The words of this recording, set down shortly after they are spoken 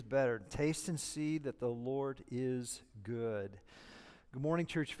better. Taste and see that the Lord is good. Good morning,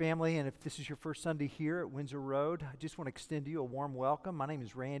 church family, and if this is your first Sunday here at Windsor Road, I just want to extend to you a warm welcome. My name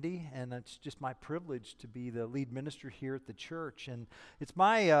is Randy, and it's just my privilege to be the lead minister here at the church. And it's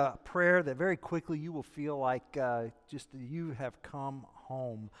my prayer that very quickly you will feel like just you have come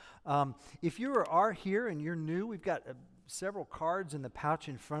home. If you are here and you're new, we've got several cards in the pouch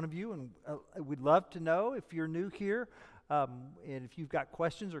in front of you, and we'd love to know if you're new here, and if you've got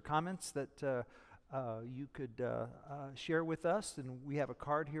questions or comments that you could share with us. And we have a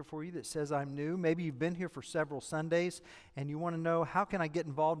card here for you that says I'm new. Maybe you've been here for several Sundays and you want to know, how can I get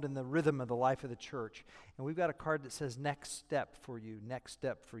involved in the rhythm of the life of the church? And we've got a card that says next step for you, next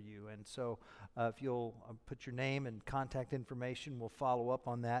step for you. And so if you'll put your name and contact information, we'll follow up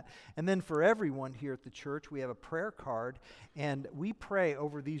on that. And then for everyone here at the church, we have a prayer card, and we pray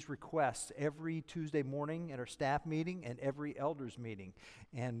over these requests every Tuesday morning at our staff meeting and every elders meeting.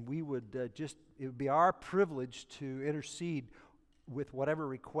 And we would it would be our privilege to intercede with whatever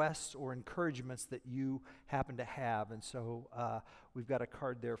requests or encouragements that you happen to have. And so we've got a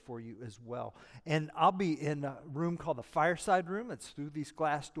card there for you as well. And I'll be in a room called the Fireside Room. It's through these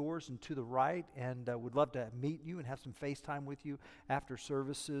glass doors and to the right. And would love to meet you and have some FaceTime with you after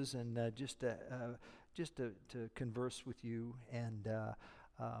services, and just to converse with you and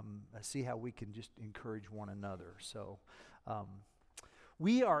see how we can just encourage one another. So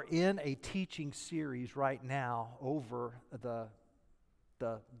we are in a teaching series right now over the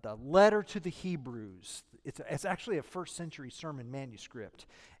letter to the Hebrews. It's actually a first century sermon manuscript,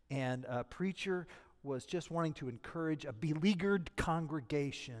 and a preacher was just wanting to encourage a beleaguered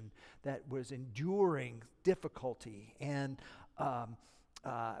congregation that was enduring difficulty. And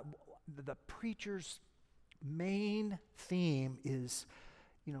the preacher's main theme is,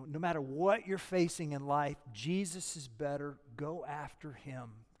 no matter what you're facing in life, Jesus is better. Go after Him.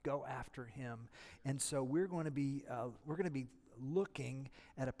 Go after Him. And so we're going to be looking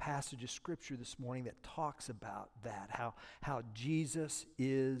at a passage of Scripture this morning that talks about that, how Jesus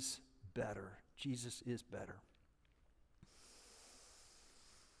is better. Jesus is better.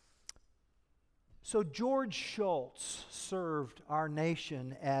 So George Shultz served our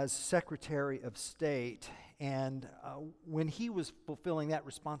nation as Secretary of State, and when he was fulfilling that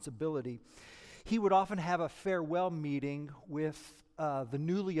responsibility, he would often have a farewell meeting with the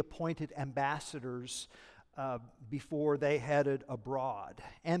newly appointed ambassadors before they headed abroad.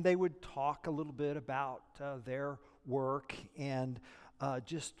 And they would talk a little bit about their work and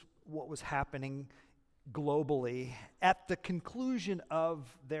just what was happening globally. At the conclusion of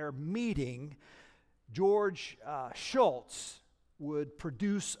their meeting, George Shultz would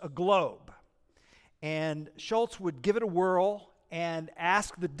produce a globe. And Shultz would give it a whirl and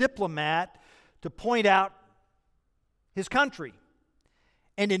ask the diplomat to point out his country.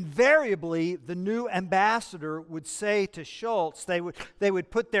 And invariably, the new ambassador would say to Shultz, they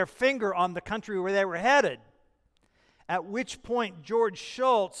would put their finger on the country where they were headed. At which point George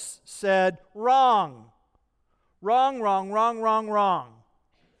Shultz said, "Wrong. Wrong, wrong, wrong, wrong, wrong.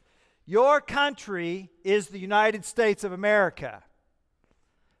 Your country is the United States of America.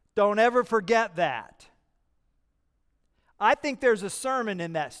 Don't ever forget that." I think there's a sermon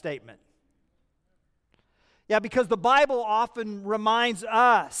in that statement. Yeah, because the Bible often reminds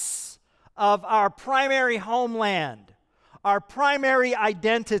us of our primary homeland, our primary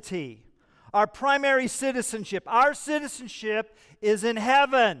identity, our primary citizenship. Our citizenship is in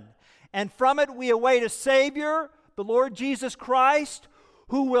heaven, and from it we await a Savior, the Lord Jesus Christ,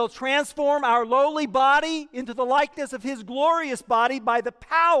 who will transform our lowly body into the likeness of His glorious body by the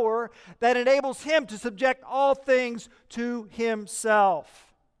power that enables Him to subject all things to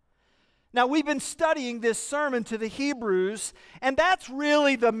Himself. Now, we've been studying this sermon to the Hebrews, and that's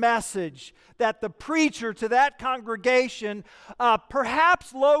really the message that the preacher to that congregation,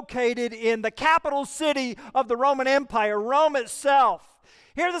 perhaps located in the capital city of the Roman Empire, Rome itself.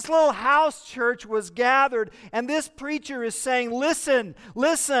 Here this little house church was gathered, and this preacher is saying, listen,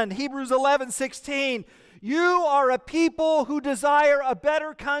 Hebrews 11:16, you are a people who desire a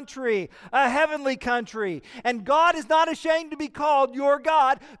better country, a heavenly country. And God is not ashamed to be called your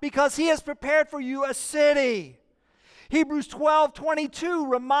God, because He has prepared for you a city. Hebrews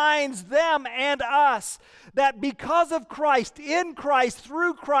 12:22 reminds them and us that because of Christ, in Christ,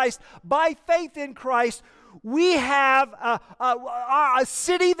 through Christ, by faith in Christ, we have a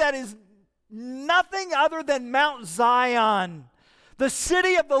city that is nothing other than Mount Zion, the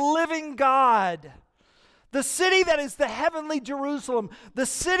city of the living God. The city that is the heavenly Jerusalem, the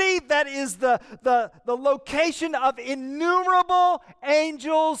city that is the location of innumerable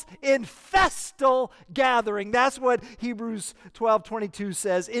angels in festal gathering. That's what Hebrews 12:22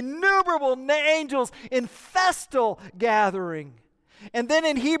 says. Innumerable angels in festal gathering. And then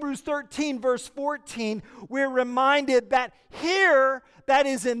in Hebrews 13, verse 14, we're reminded that here, that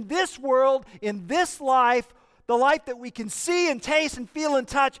is in this world, in this life, the life that we can see and taste and feel and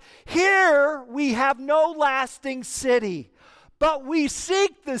touch, here we have no lasting city, but we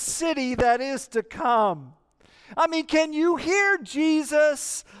seek the city that is to come. I mean, can you hear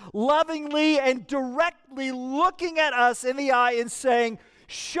Jesus lovingly and directly looking at us in the eye and saying,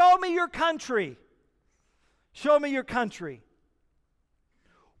 "Show me your country. Show me your country."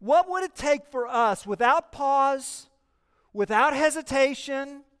 What would it take for us, without pause, without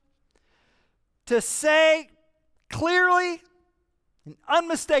hesitation, to say clearly and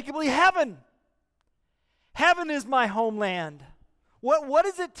unmistakably, heaven. Heaven is my homeland. What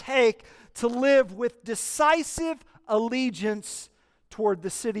does it take to live with decisive allegiance toward the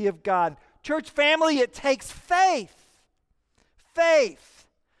city of God? Church family, it takes faith. Faith.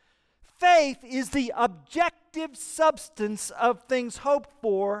 Faith is the objective substance of things hoped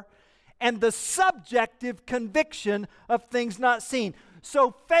for and the subjective conviction of things not seen.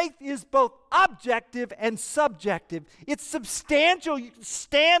 So faith is both objective and subjective. It's substantial, you can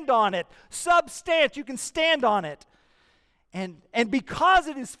stand on it. Substant, you can stand on it. And because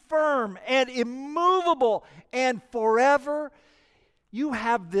it is firm and immovable and forever, you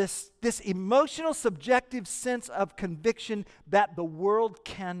have this emotional, subjective sense of conviction that the world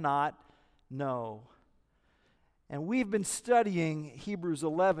cannot know. And we've been studying Hebrews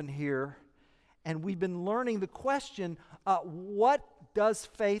 11 here, and we've been learning the question, what does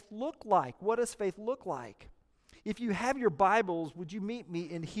faith look like? What does faith look like? If you have your Bibles, would you meet me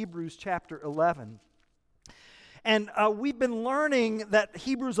in Hebrews chapter 11? And we've been learning that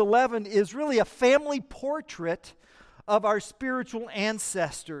Hebrews 11 is really a family portrait of our spiritual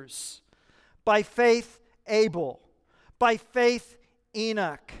ancestors. By faith, Abel. By faith,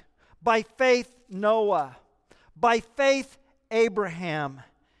 Enoch. By faith, Noah. By faith, Abraham.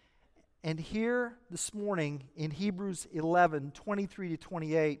 And here this morning in Hebrews 11, 23 to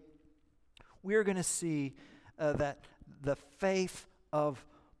 28, we are going to see that the faith of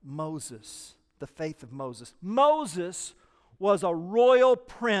Moses. The faith of Moses. Moses was a royal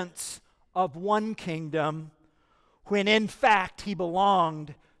prince of one kingdom when in fact he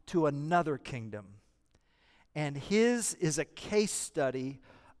belonged to another kingdom. And his is a case study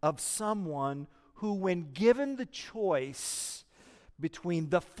of someone who, when given the choice between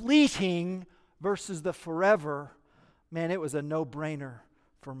the fleeting versus the forever, man, it was a no-brainer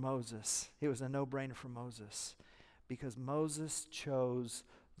for Moses. It was a no-brainer for Moses because Moses chose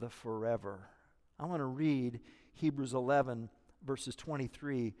the forever. I want to read Hebrews 11, verses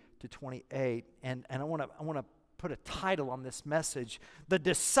 23 to 28, and I want to put a title on this message, The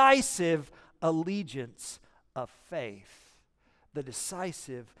Decisive Allegiance of Faith. The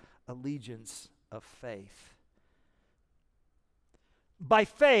Decisive Allegiance of Faith. By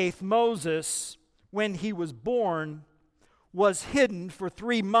faith, Moses, when he was born, was hidden for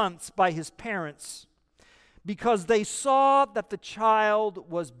 3 months by his parents because they saw that the child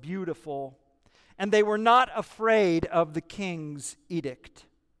was beautiful and they were not afraid of the king's edict.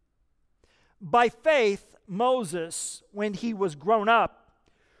 By faith, Moses, when he was grown up,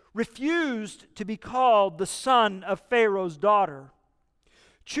 refused to be called the son of Pharaoh's daughter,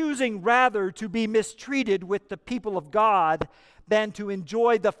 choosing rather to be mistreated with the people of God than to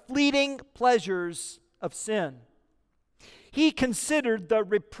enjoy the fleeting pleasures of sin. He considered the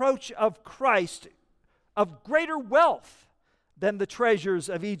reproach of Christ of greater wealth than the treasures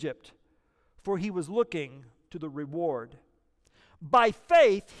of Egypt, for he was looking to the reward. By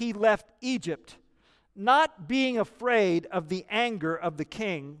faith he left Egypt, not being afraid of the anger of the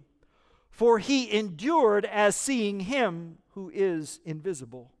king, for he endured as seeing him who is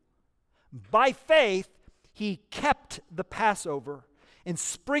invisible. By faith he kept the Passover and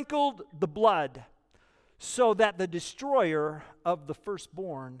sprinkled the blood so that the destroyer of the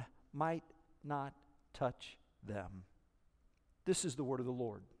firstborn might not touch them. This is the word of the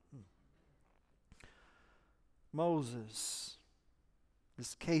Lord. Moses,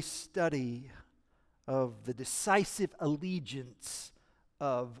 this case study of the decisive allegiance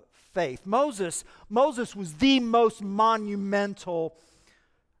of faith. Moses was the most monumental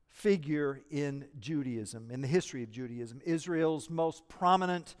figure in Judaism, in the history of Judaism. Israel's most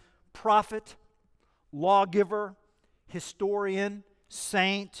prominent prophet, lawgiver, historian,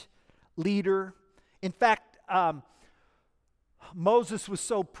 saint, leader. In fact, Moses was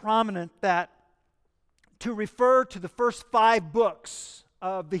so prominent that to refer to the first 5 books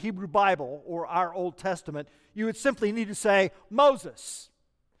of the Hebrew Bible or our Old Testament, you would simply need to say Moses.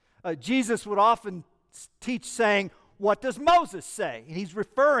 Jesus would often teach saying, what does Moses say? And he's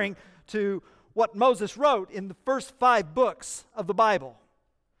referring to what Moses wrote in the first 5 books of the Bible.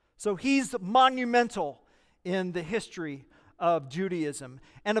 So he's monumental in the history of Judaism.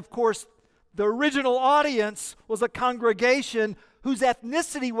 And of course, the original audience was a congregation whose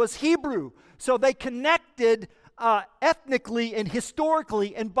ethnicity was Hebrew. So they connected ethnically and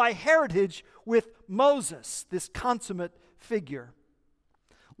historically and by heritage with Moses, this consummate figure.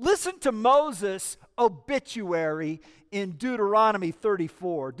 Listen to Moses' obituary in Deuteronomy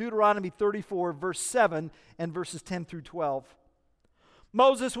 34. Deuteronomy 34, verse 7 and verses 10 through 12.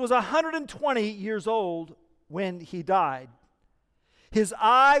 Moses was 120 years old when he died. His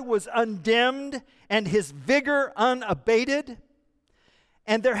eye was undimmed and his vigor unabated.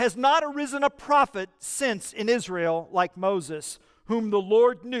 And there has not arisen a prophet since in Israel like Moses, whom the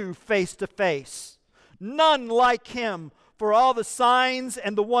Lord knew face to face. None like him for all the signs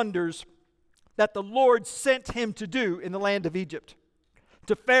and the wonders that the Lord sent him to do in the land of Egypt,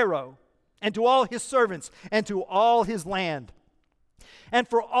 to Pharaoh and to all his servants and to all his land. And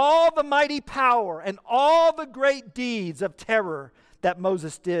for all the mighty power and all the great deeds of terror that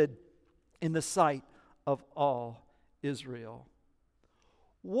Moses did in the sight of all Israel.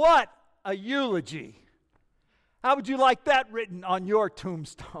 What a eulogy. How would you like that written on your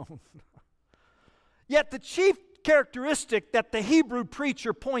tombstone? Yet the chief characteristic that the Hebrew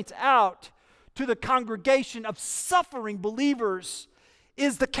preacher points out to the congregation of suffering believers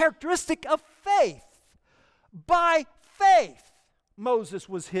is the characteristic of faith. By faith, Moses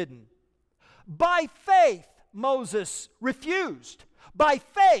was hidden. By faith, Moses refused. By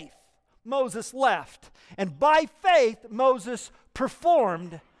faith, Moses left. And by faith, Moses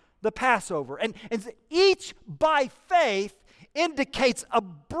performed the Passover. And each by faith indicates a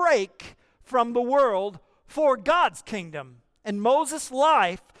break from the world for God's kingdom. And Moses'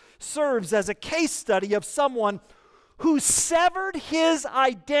 life serves as a case study of someone who severed his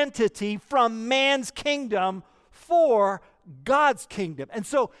identity from man's kingdom for God's kingdom. And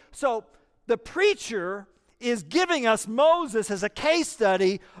so the preacher is giving us Moses as a case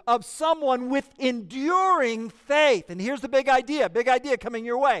study of someone with enduring faith. And here's the big idea coming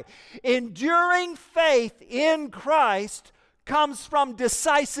your way. Enduring faith in Christ comes from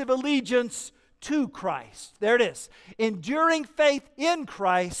decisive allegiance to Christ. There it is. Enduring faith in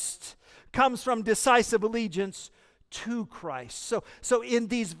Christ comes from decisive allegiance to Christ. So in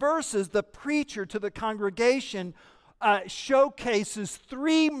these verses, the preacher to the congregation showcases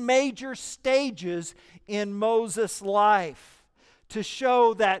 3 major stages in Moses' life to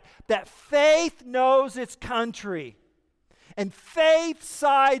show that faith knows its country, and faith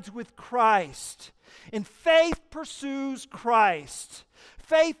sides with Christ, and faith pursues Christ.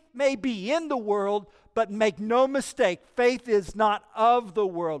 Faith may be in the world, but make no mistake, faith is not of the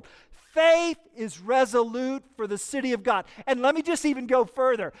world. Faith is resolute for the city of God. And let me just even go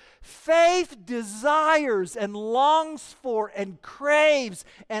further. Faith desires and longs for and craves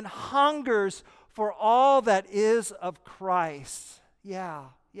and hungers for all that is of Christ. Yeah.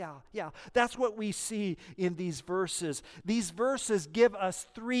 That's what we see in these verses. These verses give us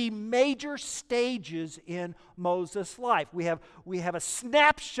 3 major stages in Moses' life. We have a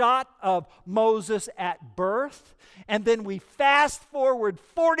snapshot of Moses at birth, and then we fast forward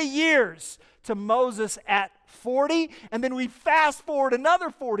 40 years to Moses at 40, and then we fast forward another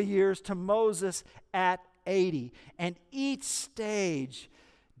 40 years to Moses at 80. And each stage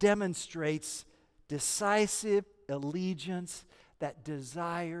demonstrates decisive allegiance that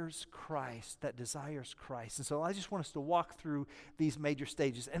desires Christ. And so I just want us to walk through these major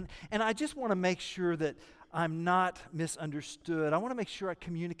stages. And I just want to make sure that I'm not misunderstood. I want to make sure I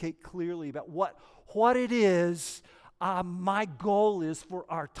communicate clearly about what it is my goal is for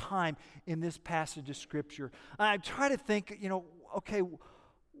our time in this passage of Scripture. I try to think, okay,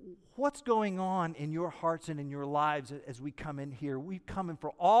 what's going on in your hearts and in your lives as we come in here? We come in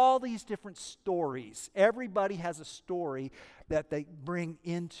for all these different stories. Everybody has a story that they bring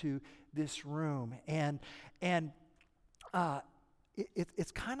into this room. And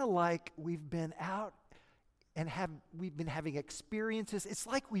it's kind of like we've been out and we've been having experiences. It's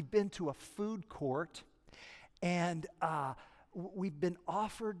like we've been to a food court and we've been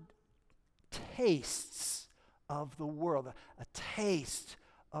offered tastes of the world, a taste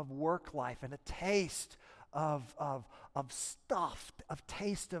of work life, and a taste of stuff, a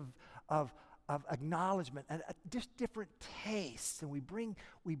taste of acknowledgement, and just different tastes. And we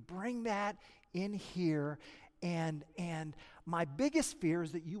bring that in here, And my biggest fear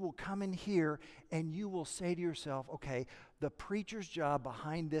is that you will come in here and you will say to yourself, okay, the preacher's job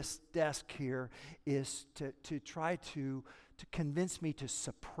behind this desk here is to try to convince me to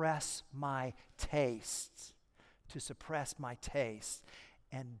suppress my tastes. To suppress my tastes.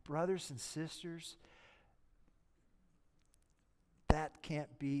 And brothers and sisters, that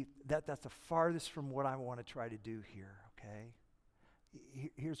can't be, that's the farthest from what I want to try to do here, okay?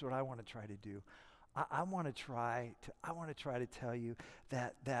 Here's what I want to try to do. I want to try to tell you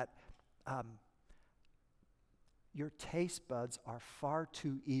that your taste buds are far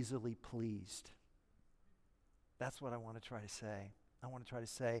too easily pleased. That's what I want to try to say. I want to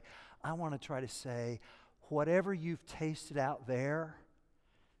try to say, whatever you've tasted out there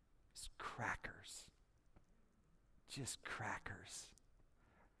is crackers. Just crackers.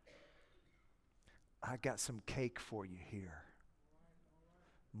 I got some cake for you here.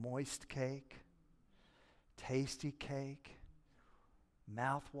 Moist cake, tasty cake,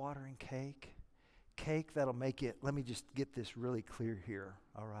 mouth-watering cake, cake that'll make it, let me just get this really clear here,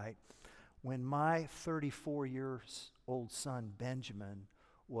 all right? When my 34-year-old son, Benjamin,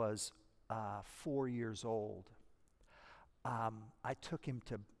 was 4 years old, I took him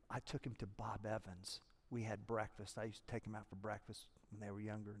to Bob Evans. We had breakfast. I used to take him out for breakfast when they were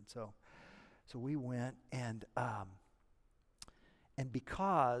younger, and so we went, and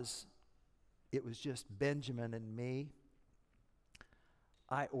because it was just Benjamin and me,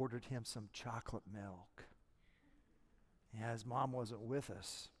 I ordered him some chocolate milk. Yeah, his mom wasn't with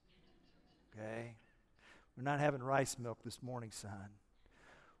us. Okay? We're not having rice milk this morning, son.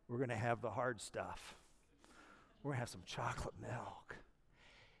 We're going to have the hard stuff. We're going to have some chocolate milk.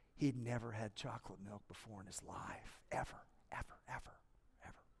 He'd never had chocolate milk before in his life. Ever.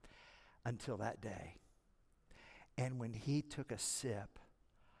 Until that day. And when he took a sip,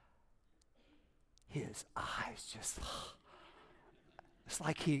 his eyes just, it's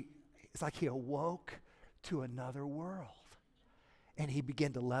like he awoke to another world. And he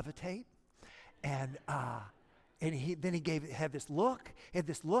began to levitate. And he had this look,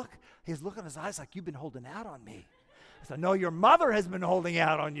 his look in his eyes like, you've been holding out on me. I said, no, your mother has been holding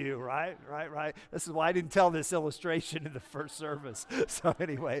out on you, right? This is why I didn't tell this illustration in the first service. So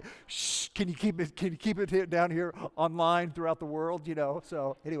anyway, can you keep it down here online throughout the world,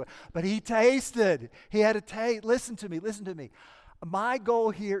 So anyway, but he tasted. He had a taste. Listen to me. My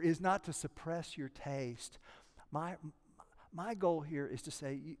goal here is not to suppress your taste. My goal here is to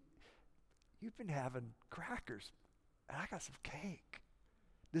say, you've been having crackers, and I got some cake.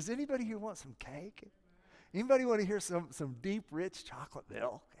 Does anybody here want some cake? Anybody want to hear some deep, rich chocolate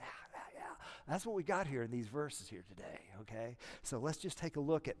milk? Yeah. That's what we got here in these verses here today, okay? So let's just take a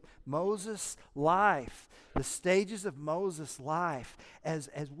look at Moses' life, the stages of Moses' life as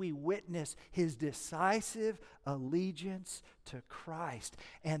we witness his decisive allegiance to Christ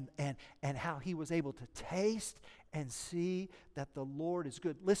and how he was able to taste and see that the Lord is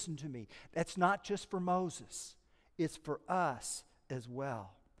good. Listen to me. That's not just for Moses. It's for us as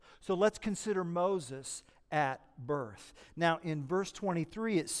well. So let's consider Moses at birth. Now, in verse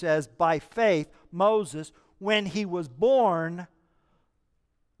 23, it says, by faith, Moses, when he was born,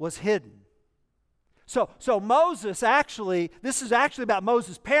 was hidden. So Moses this is actually about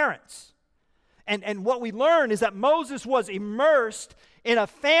Moses' parents. And what we learn is that Moses was immersed in a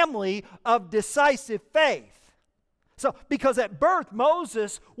family of decisive faith. So, because at birth,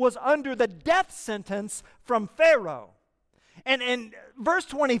 Moses was under the death sentence from Pharaoh. And verse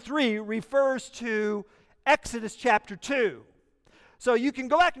 23 refers to Exodus chapter 2. So you can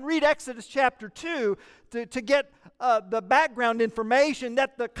go back and read Exodus chapter 2 to get the background information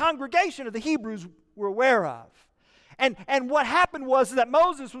that the congregation of the Hebrews were aware of. And what happened was that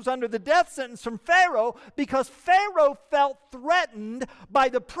Moses was under the death sentence from Pharaoh because Pharaoh felt threatened by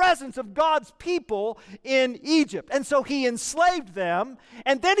the presence of God's people in Egypt. And so he enslaved them,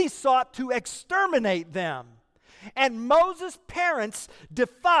 and then he sought to exterminate them. And Moses' parents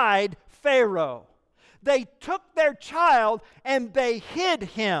defied Pharaoh. They took their child and they hid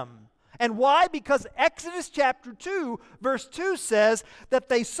him. And why? Because Exodus chapter 2, verse 2 says that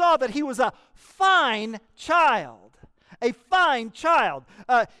they saw that he was a fine child. A fine child.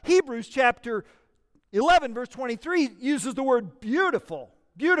 Hebrews chapter 11, verse 23 uses the word beautiful.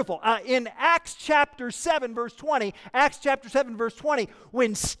 Beautiful. In Acts chapter 7, verse 20,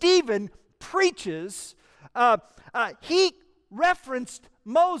 when Stephen preaches, he referenced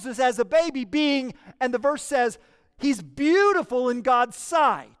Moses as a baby being, and the verse says, he's beautiful in God's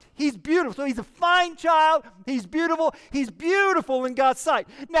sight. He's beautiful. So he's a fine child. He's beautiful. He's beautiful in God's sight.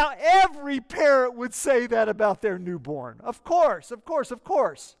 Now, every parent would say that about their newborn. Of course.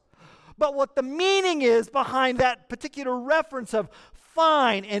 But what the meaning is behind that particular reference of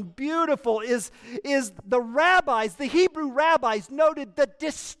fine and beautiful is the rabbis, the Hebrew rabbis, noted the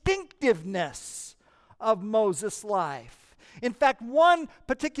distinctiveness of Moses' life. In fact, one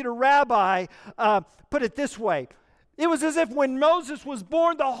particular rabbi put it this way. It was as if when Moses was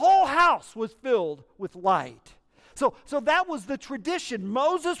born, the whole house was filled with light. So that was the tradition.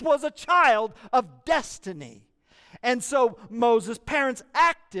 Moses was a child of destiny. And so Moses' parents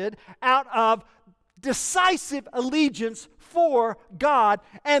acted out of decisive allegiance for God,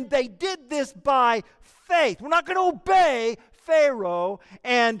 and they did this by faith. We're not going to obey Pharaoh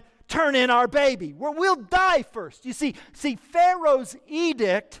and turn in our baby. We'll die first. You see, Pharaoh's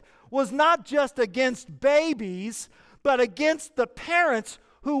edict was not just against babies, but against the parents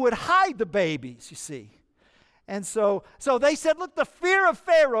who would hide the babies, you see. And so they said, look, the fear of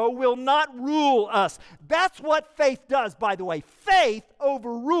Pharaoh will not rule us. That's what faith does, by the way. Faith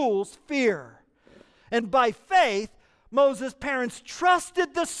overrules fear. And by faith, Moses' parents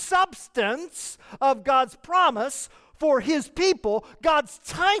trusted the substance of God's promise for his people. God's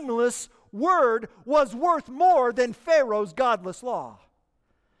timeless word was worth more than Pharaoh's godless law.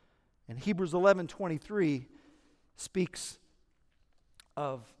 And Hebrews 11:23 speaks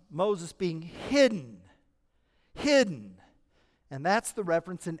of Moses being hidden. And that's the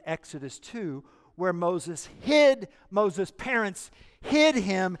reference in Exodus 2 where Moses' parents hid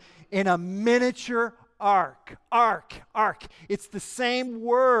him in a miniature ark. Ark. It's the same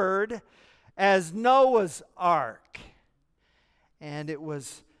word as Noah's ark. And it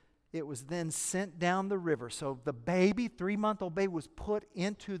was then sent down the river. So the baby, 3-month-old baby, was put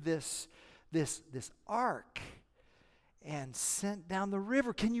into this ark and sent down the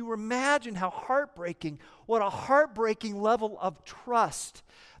river. Can you imagine how heartbreaking, what a heartbreaking level of trust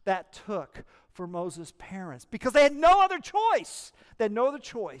that took for Moses' parents? Because they had no other choice.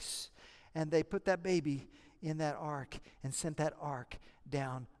 And they put that baby in that ark and sent that ark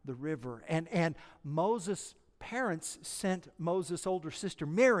down the river. And Moses' parents sent Moses' older sister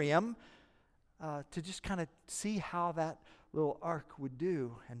Miriam to just kind of see how that little ark would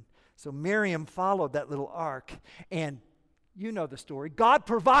do. And so Miriam followed that little ark, and you know the story. God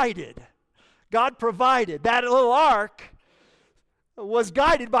provided. That little ark was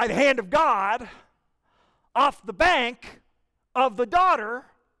guided by the hand of God off the bank of the daughter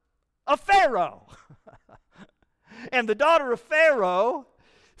of Pharaoh. And the daughter of Pharaoh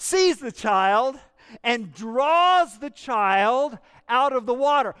sees the child and draws the child out of the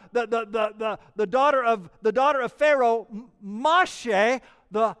water. The daughter of Pharaoh, Moshe,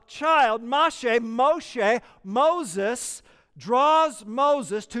 Moses draws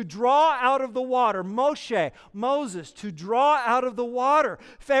Moses to draw out of the water. Moses to draw out of the water.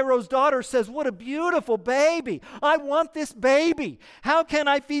 Pharaoh's daughter says, what a beautiful baby. I want this baby. How can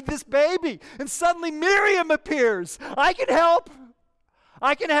I feed this baby? And suddenly Miriam appears. I can help.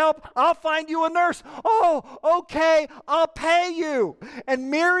 I'll find you a nurse. Oh, okay, I'll pay you.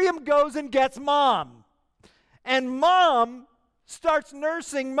 And Miriam goes and gets Mom. And Mom starts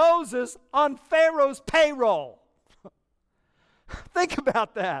nursing Moses on Pharaoh's payroll. Think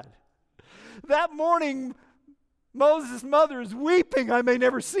about that. That morning, Moses' mother is weeping. I may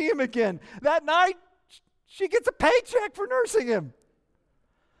never see him again. That night, she gets a paycheck for nursing him.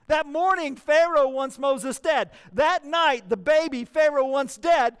 That morning, Pharaoh wants Moses dead. That night, the baby Pharaoh wants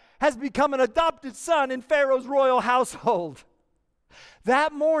dead has become an adopted son in Pharaoh's royal household.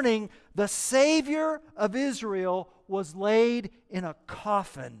 That morning, the Savior of Israel was laid in a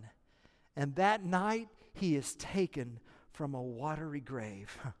coffin. And that night, he is taken from a watery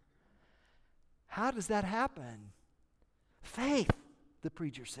grave. How does that happen? Faith, the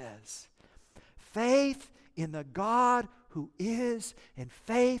preacher says. Faith in the God who is, and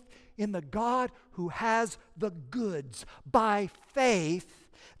faith in the God who has the goods. By faith,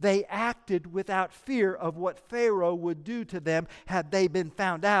 they acted without fear of what Pharaoh would do to them had they been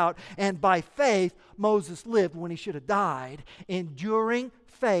found out. And by faith, Moses lived when he should have died. Enduring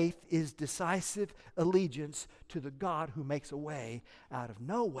faith is decisive allegiance to the God who makes a way out of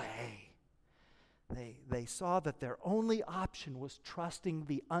no way. They saw that their only option was trusting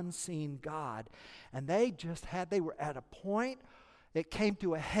the unseen God. And they were at a point, it came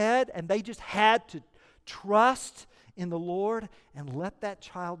to a head, and they just had to trust in the Lord and let that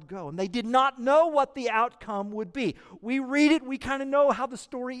child go. And they did not know what the outcome would be. We read it, we kind of know how the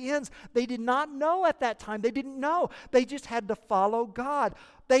story ends. They did not know at that time. They didn't know. They just had to follow God.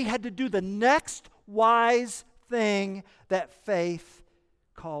 They had to do the next wise thing that faith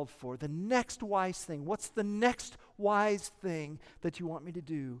called for. The next wise thing. What's the next wise thing that you want me to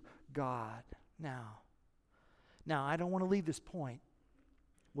do, God? Now, I don't want to leave this point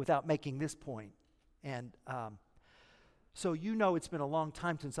without making this point. And so it's been a long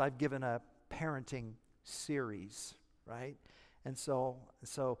time since I've given a parenting series, right? And so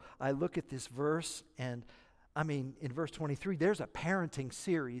I look at this verse, and in verse 23, there's a parenting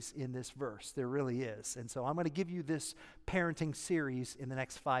series in this verse. There really is. And so I'm going to give you this parenting series in the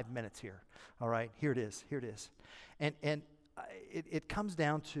next 5 minutes here. All right, here it is. And it comes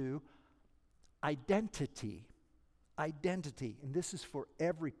down to identity. Identity. And this is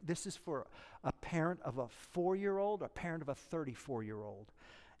for a parent of a 4-year-old, a parent of a 34-year-old.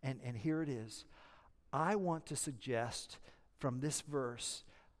 And here it is. I want to suggest from this verse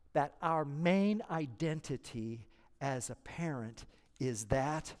that our main identity as a parent is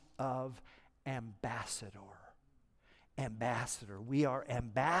that of ambassador. Ambassador. We are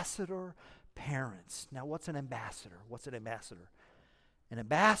ambassador parents. Now, what's an ambassador? An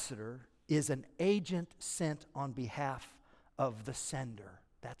ambassador is an agent sent on behalf of the sender.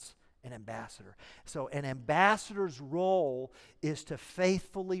 That's an ambassador. So an ambassador's role is to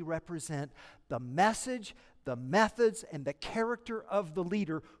faithfully represent the message, the methods, and the character of the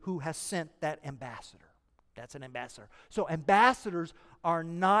leader who has sent that ambassador. That's an ambassador. So ambassadors are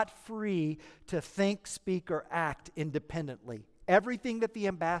not free to think, speak, or act independently. Everything that the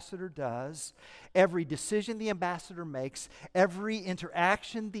ambassador does, every decision the ambassador makes, every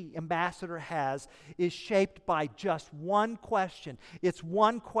interaction the ambassador has is shaped by just one question. It's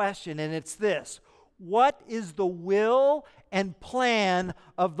one question, and it's this: what is the will and plan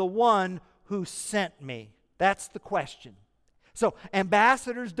of the one who sent me? That's the question. So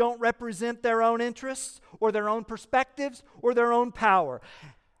ambassadors don't represent their own interests or their own perspectives or their own power.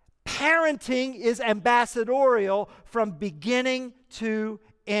 Parenting is ambassadorial from beginning to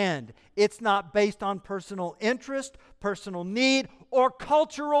end. It's not based on personal interest, personal need, or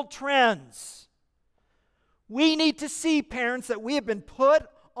cultural trends. We need to see, parents, that we have been put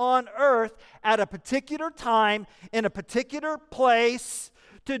on earth at a particular time, in a particular place,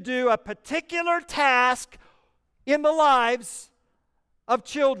 to do a particular task in the lives of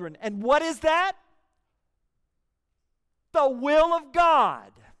children. And what is that? The will of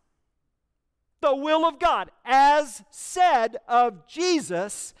God. The will of God, as said of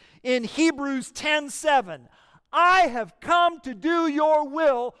Jesus in Hebrews 10:7. I have come to do your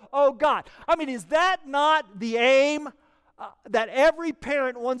will, O God. Is that not the aim that every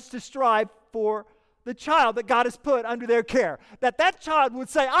parent wants to strive for the child that God has put under their care? That child would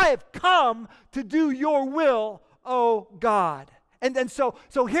say, I have come to do your will, O God. And so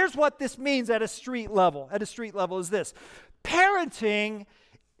here's what this means at a street level. At a street level is this: parenting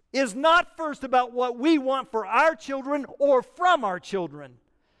is not first about what we want for our children or from our children,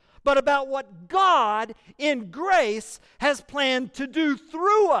 but about what God in grace has planned to do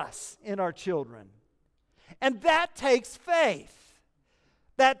through us in our children. And that takes faith.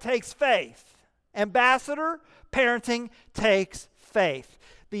 That takes faith. Ambassador parenting takes faith.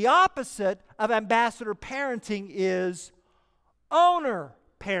 The opposite of ambassador parenting is owner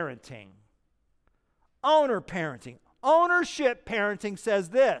parenting. Owner parenting. Ownership parenting says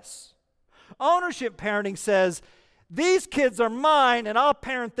this. Ownership parenting says, these kids are mine and I'll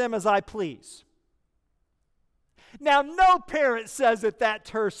parent them as I please. Now, no parent says it that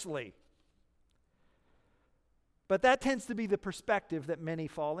tersely. But that tends to be the perspective that many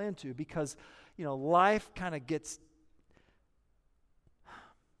fall into because, life kind of gets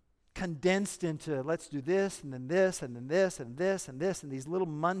condensed into let's do this and then this and then this and this and this and these little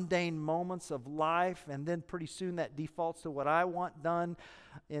mundane moments of life, and then pretty soon that defaults to what I want done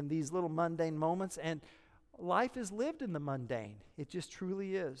in these little mundane moments, and life is lived in the mundane. It just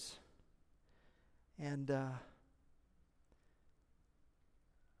truly is. And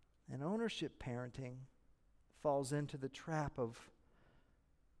ownership parenting falls into the trap of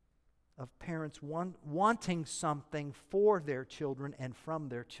parents wanting something for their children and from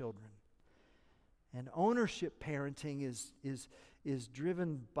their children. And ownership parenting is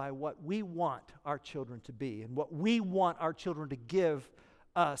driven by what we want our children to be and what we want our children to give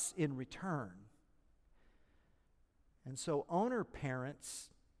us in return. And so owner parents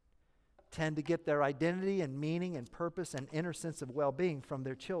tend to get their identity and meaning and purpose and inner sense of well-being from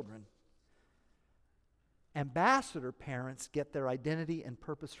their children. Ambassador parents get their identity and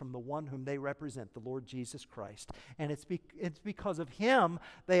purpose from the one whom they represent, the Lord Jesus Christ. And it's because of Him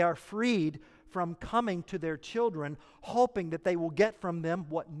they are freed from coming to their children, hoping that they will get from them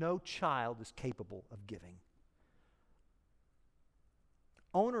what no child is capable of giving.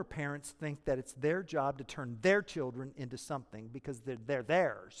 Owner parents think that it's their job to turn their children into something because they're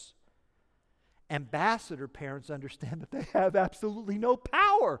theirs. Ambassador parents understand that they have absolutely no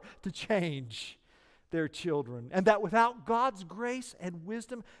power to change their children, and that without God's grace and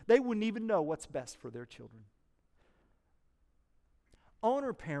wisdom, they wouldn't even know what's best for their children.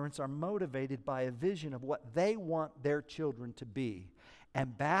 Owner parents are motivated by a vision of what they want their children to be.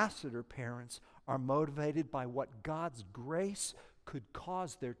 Ambassador parents are motivated by what God's grace could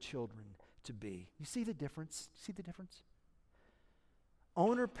cause their children to be. You see the difference? See the difference?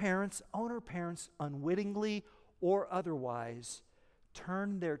 Owner parents unwittingly or otherwise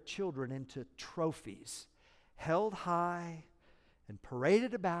turn their children into trophies, held high and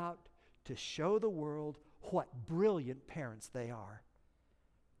paraded about to show the world what brilliant parents they are.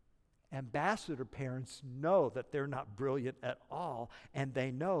 Ambassador parents know that they're not brilliant at all, and they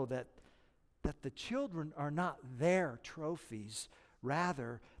know that the children are not their trophies.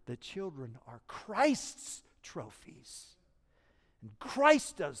 Rather, the children are Christ's trophies. And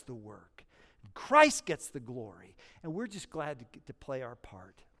Christ does the work. And Christ gets the glory. And we're just glad to get to play our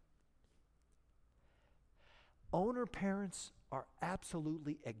part. Owner parents are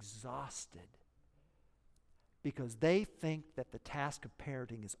absolutely exhausted because they think that the task of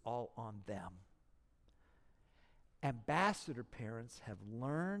parenting is all on them. Ambassador parents have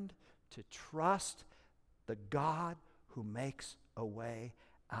learned to trust the God who makes a way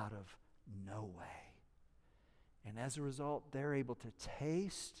out of no way. And as a result, they're able to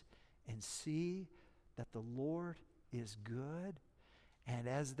taste and see that the Lord is good. And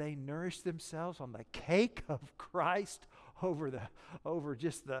as they nourish themselves on the cake of Christ over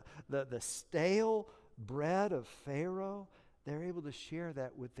just the stale bread of Pharaoh, they're able to share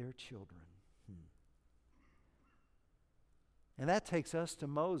that with their children. And that takes us to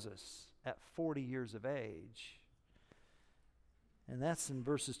Moses at 40 years of age. And that's in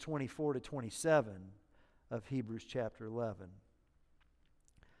verses 24 to 27 of Hebrews chapter 11.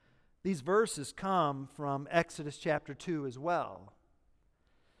 These verses come from Exodus chapter 2 as well.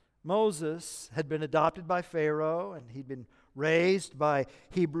 Moses had been adopted by Pharaoh, and he'd been raised by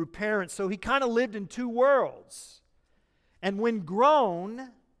Hebrew parents, so he kind of lived in two worlds. And when grown,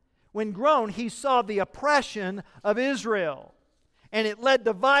 he saw the oppression of Israel, and it led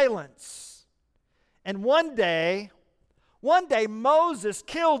to violence. And one day Moses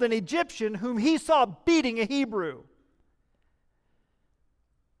killed an Egyptian whom he saw beating a Hebrew.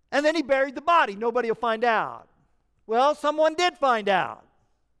 And then he buried the body. Nobody will find out. Well, someone did find out.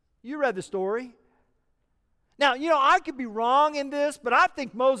 You read the story. Now, I could be wrong in this, but I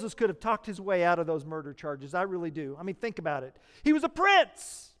think Moses could have talked his way out of those murder charges. I really do. I mean, think about it. He was a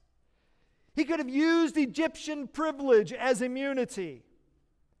prince. He could have used Egyptian privilege as immunity.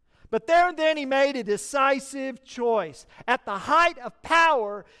 But there and then he made a decisive choice. At the height of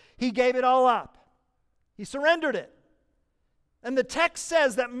power, he gave it all up. He surrendered it. And the text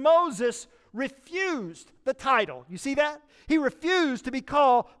says that Moses refused the title. You see that? He refused to be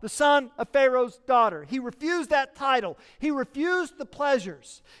called the son of Pharaoh's daughter. He refused that title. He refused the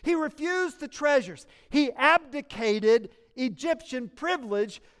pleasures. He refused the treasures. He abdicated Egyptian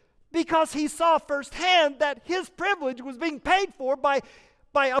privilege because he saw firsthand that his privilege was being paid for by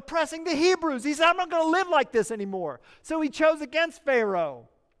oppressing the Hebrews. He said, I'm not going to live like this anymore. So he chose against Pharaoh.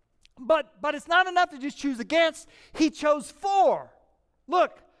 But it's not enough to just choose against. He chose for.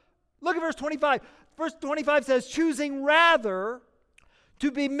 Look at verse 25. Verse 25 says, choosing rather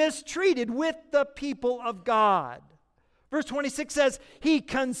to be mistreated with the people of God. Verse 26 says, he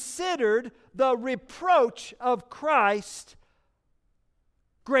considered the reproach of Christ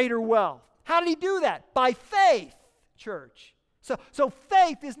greater wealth. How did he do that? By faith, church. So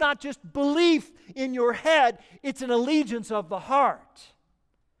faith is not just belief in your head, it's an allegiance of the heart.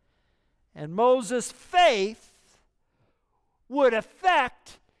 And Moses' faith would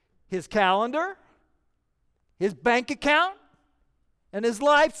affect his calendar, his bank account, and his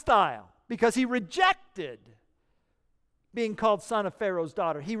lifestyle because he rejected being called son of Pharaoh's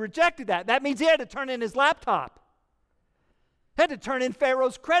daughter. He rejected that. That means he had to turn in his laptop. He had to turn in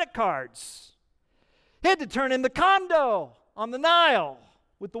Pharaoh's credit cards. He had to turn in the condo on the Nile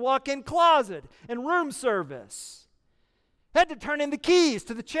with the walk-in closet and room service. Had to turn in the keys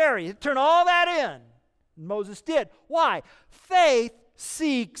to the chariot. Had to turn all that in. And Moses did. Why? Faith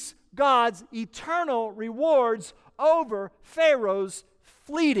seeks God's eternal rewards over Pharaoh's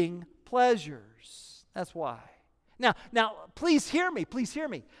fleeting pleasures. That's why. Now, please hear me. Please hear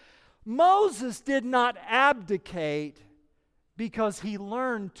me. Moses did not abdicate because he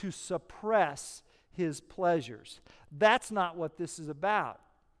learned to suppress his pleasures. That's not what this is about.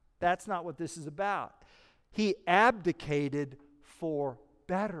 That's not what this is about. He abdicated for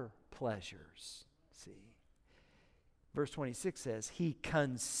better pleasures. See? Verse 26 says, he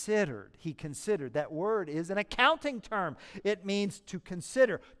considered. He considered. That word is an accounting term. It means to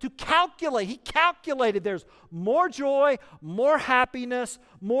consider, to calculate. He calculated there's more joy, more happiness,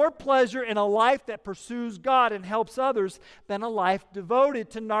 more pleasure in a life that pursues God and helps others than a life devoted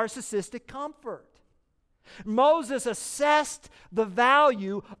to narcissistic comfort. Moses assessed the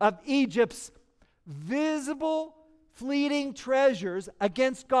value of Egypt's visible, fleeting treasures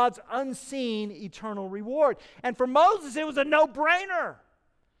against God's unseen eternal reward. And for Moses, it was a no-brainer.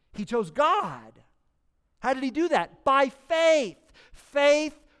 He chose God. How did he do that? By faith.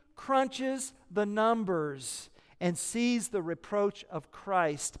 Faith crunches the numbers and sees the reproach of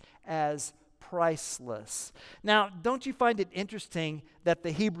Christ as priceless. Now, don't you find it interesting that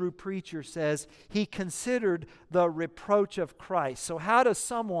the Hebrew preacher says he considered the reproach of Christ? So how does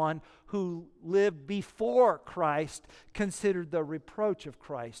someone who lived before Christ consider the reproach of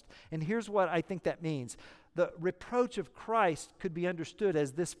Christ? And here's what I think that means. The reproach of Christ could be understood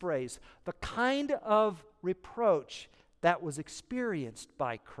as this phrase: the kind of reproach that was experienced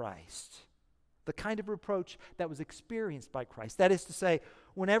by Christ. The kind of reproach that was experienced by Christ. That is to say,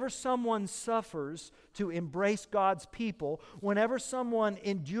 whenever someone suffers to embrace God's people, whenever someone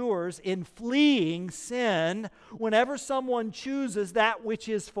endures in fleeing sin, whenever someone chooses that which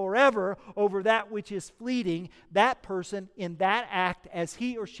is forever over that which is fleeting, that person in that act, as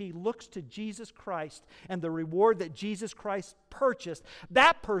he or she looks to Jesus Christ and the reward that Jesus Christ purchased,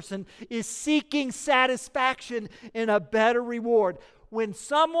 that person is seeking satisfaction in a better reward. When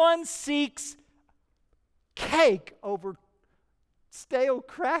someone seeks cake over stale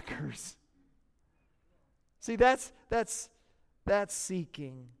crackers, see, that's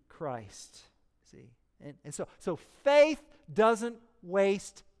seeking Christ. See, and so faith doesn't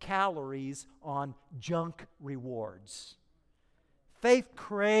waste calories on junk rewards. Faith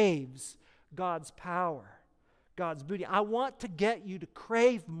craves God's power, God's beauty. I want to get you to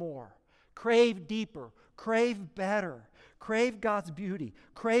crave more, crave deeper, crave better, crave God's beauty,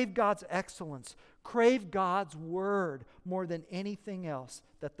 crave God's excellence, crave God's word more than anything else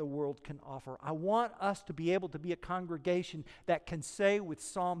that the world can offer. I want us to be able to be a congregation that can say with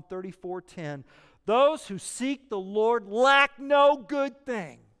Psalm 34:10, those who seek the Lord lack no good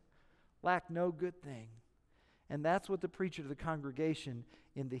thing. Lack no good thing. And that's what the preacher to the congregation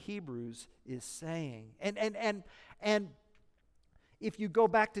in the Hebrews is saying. And if you go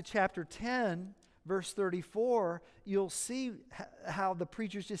back to chapter 10, verse 34, you'll see how the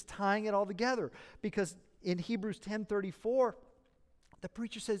preacher's just tying it all together. Because in Hebrews 10:34, the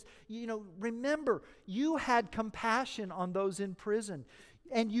preacher says, remember, you had compassion on those in prison,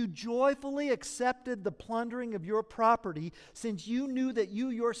 and you joyfully accepted the plundering of your property, since you knew that you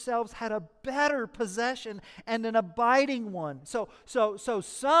yourselves had a better possession and an abiding one. So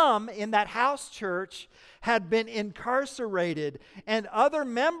some in that house church had been incarcerated, and other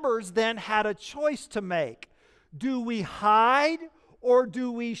members then had a choice to make. Do we hide, or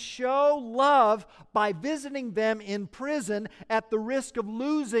do we show love by visiting them in prison at the risk of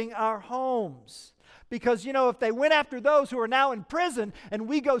losing our homes? Because, if they went after those who are now in prison and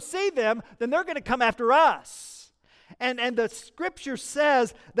we go see them, then they're going to come after us. And the Scripture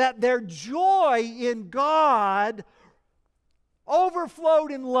says that their joy in God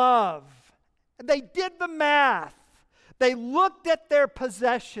overflowed in love. They did the math. They looked at their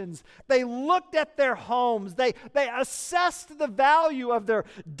possessions. They looked at their homes. They assessed the value of their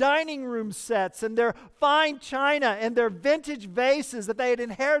dining room sets and their fine china and their vintage vases that they had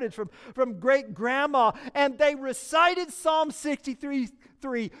inherited from great-grandma. And they recited Psalm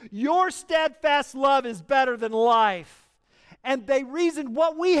 63:3, your steadfast love is better than life. And they reasoned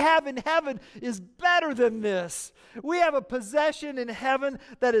what we have in heaven is better than this. We have a possession in heaven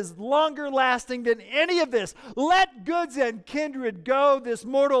that is longer lasting than any of this. Let goods and kindred go, this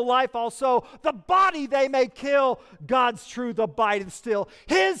mortal life also. The body they may kill, God's truth abideth still.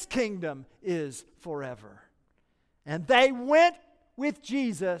 His kingdom is forever. And they went with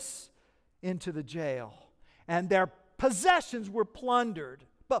Jesus into the jail, and their possessions were plundered.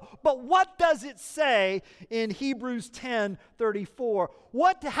 But what does it say in Hebrews 10:34?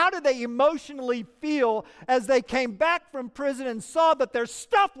 How did they emotionally feel as they came back from prison and saw that their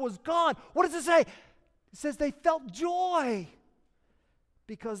stuff was gone? What does it say? It says they felt joy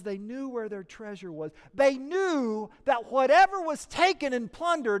because they knew where their treasure was. They knew that whatever was taken and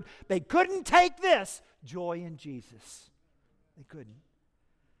plundered, they couldn't take this, joy in Jesus. They couldn't.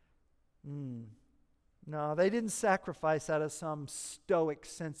 No, they didn't sacrifice out of some stoic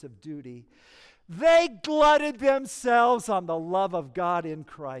sense of duty. They glutted themselves on the love of God in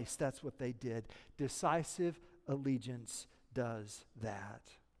Christ. That's what they did. Decisive allegiance does that.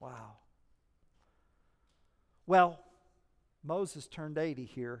 Wow. Well, Moses turned 80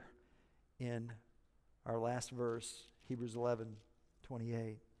 here in our last verse, Hebrews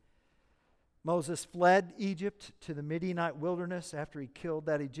 11:28. Moses fled Egypt to the Midianite wilderness after he killed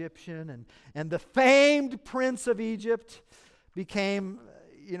that Egyptian, and the famed prince of Egypt became,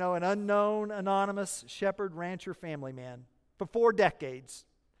 an unknown, anonymous shepherd, rancher, family man for 4 decades.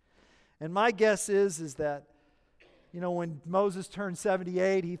 And my guess is that, when Moses turned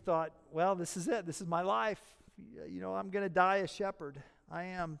 78, he thought, well, this is it. This is my life. I'm going to die a shepherd. I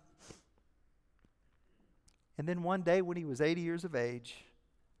am. And then one day when he was 80 years of age,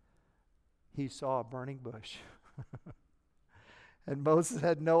 he saw a burning bush. And Moses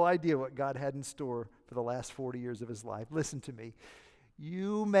had no idea what God had in store for the last 40 years of his life. Listen to me.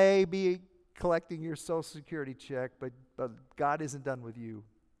 You may be collecting your Social Security check, but God isn't done with you.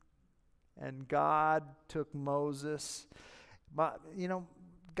 And God took Moses.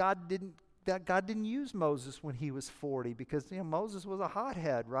 God didn't use Moses when he was 40 because Moses was a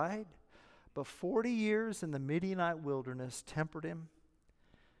hothead, right? But 40 years in the Midianite wilderness tempered him,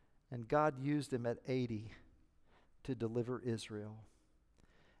 and God used him at 80 to deliver Israel.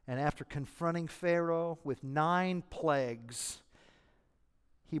 And after confronting Pharaoh with 9 plagues,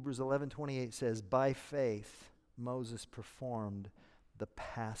 Hebrews 11:28 says, by faith Moses performed the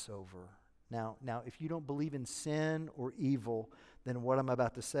Passover. Now, if you don't believe in sin or evil, then what I'm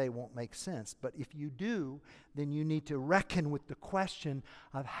about to say won't make sense. But if you do, then you need to reckon with the question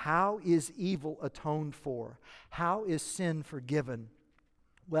of how is evil atoned for? How is sin forgiven?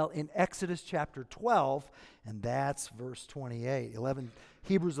 Well, in Exodus chapter 12, and that's verse 28,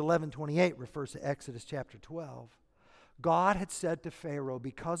 Hebrews 11:28 refers to Exodus chapter 12. God had said to Pharaoh,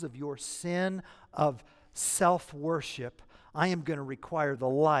 because of your sin of self-worship, I am going to require the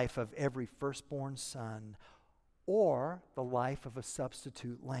life of every firstborn son or the life of a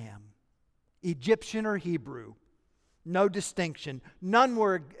substitute lamb. Egyptian or Hebrew, no distinction. None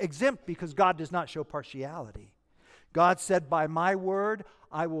were exempt because God does not show partiality. God said, by my word,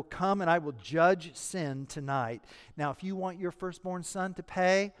 I will come and I will judge sin tonight. Now, if you want your firstborn son to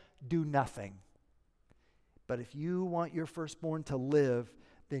pay, do nothing. But if you want your firstborn to live,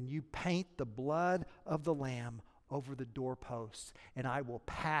 then you paint the blood of the lamb over the doorposts, and I will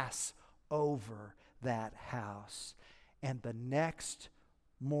pass over that house. And the next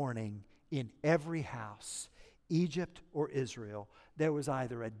morning, in every house, Egypt or Israel, there was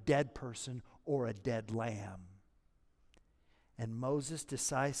either a dead person or a dead lamb. And Moses'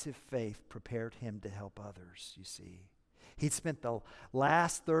 decisive faith prepared him to help others, you see. He'd spent the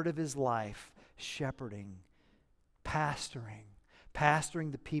last third of his life shepherding, pastoring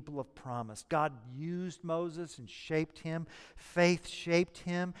the people of promise. God used Moses and shaped him. Faith shaped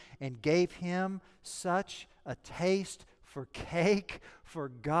him and gave him such a taste for cake, for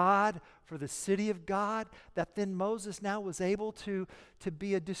God, for the city of God, that then Moses now was able to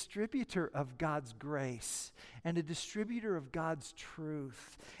be a distributor of God's grace and a distributor of God's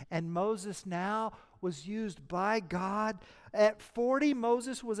truth. And Moses now was used by God. At 40,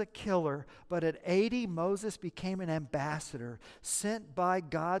 Moses was a killer, but at 80, Moses became an ambassador sent by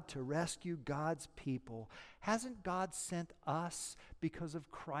God to rescue God's people. Hasn't God sent us, because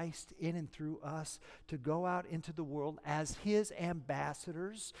of Christ in and through us, to go out into the world as His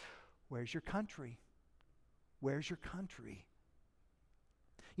ambassadors? Where's your country? Where's your country?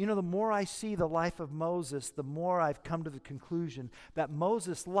 The more I see the life of Moses, the more I've come to the conclusion that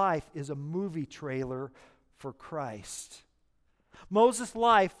Moses' life is a movie trailer for Christ. Moses'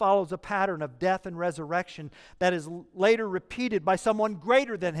 life follows a pattern of death and resurrection that is later repeated by someone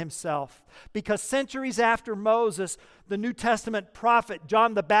greater than himself. Because centuries after Moses, the New Testament prophet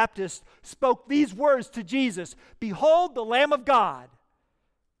John the Baptist spoke these words to Jesus, "Behold the Lamb of God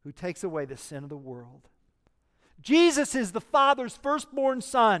who takes away the sin of the world." Jesus is the Father's firstborn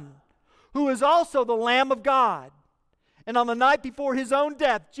Son, who is also the Lamb of God. And on the night before His own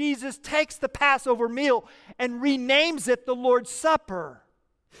death, Jesus takes the Passover meal and renames it the Lord's Supper.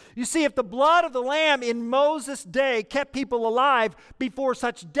 You see, if the blood of the Lamb in Moses' day kept people alive before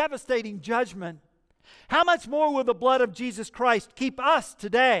such devastating judgment, how much more will the blood of Jesus Christ keep us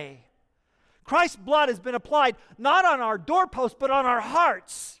today? Christ's blood has been applied not on our doorposts, but on our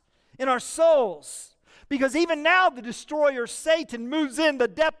hearts, in our souls. Because even now the destroyer Satan moves in the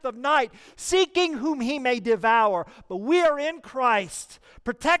depth of night, seeking whom he may devour. But we are in Christ,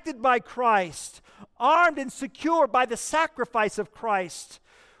 protected by Christ, armed and secure by the sacrifice of Christ.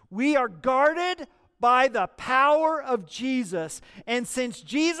 We are guarded by the power of Jesus. And since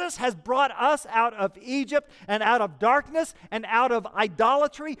Jesus has brought us out of Egypt and out of darkness and out of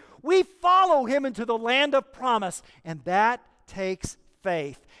idolatry, we follow Him into the land of promise. And that takes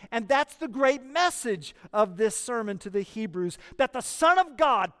faith. And that's the great message of this sermon to the Hebrews, that the Son of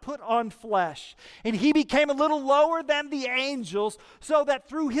God put on flesh, and he became a little lower than the angels, so that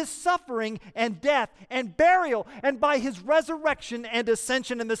through his suffering and death and burial, and by his resurrection and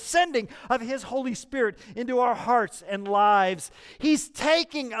ascension and the sending of his Holy Spirit into our hearts and lives, he's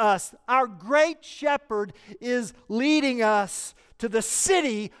taking us. Our great shepherd is leading us to the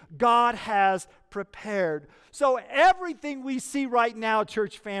city God has prepared. So everything we see right now,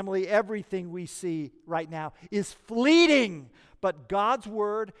 church family, everything we see right now is fleeting. But God's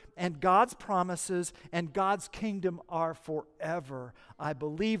word and God's promises and God's kingdom are forever. I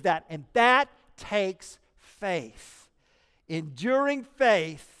believe that. And that takes faith. Enduring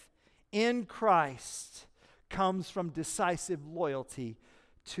faith in Christ comes from decisive loyalty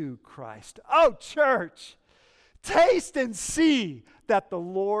to Christ. Oh, church, taste and see that the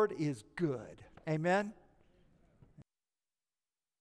Lord is good. Amen.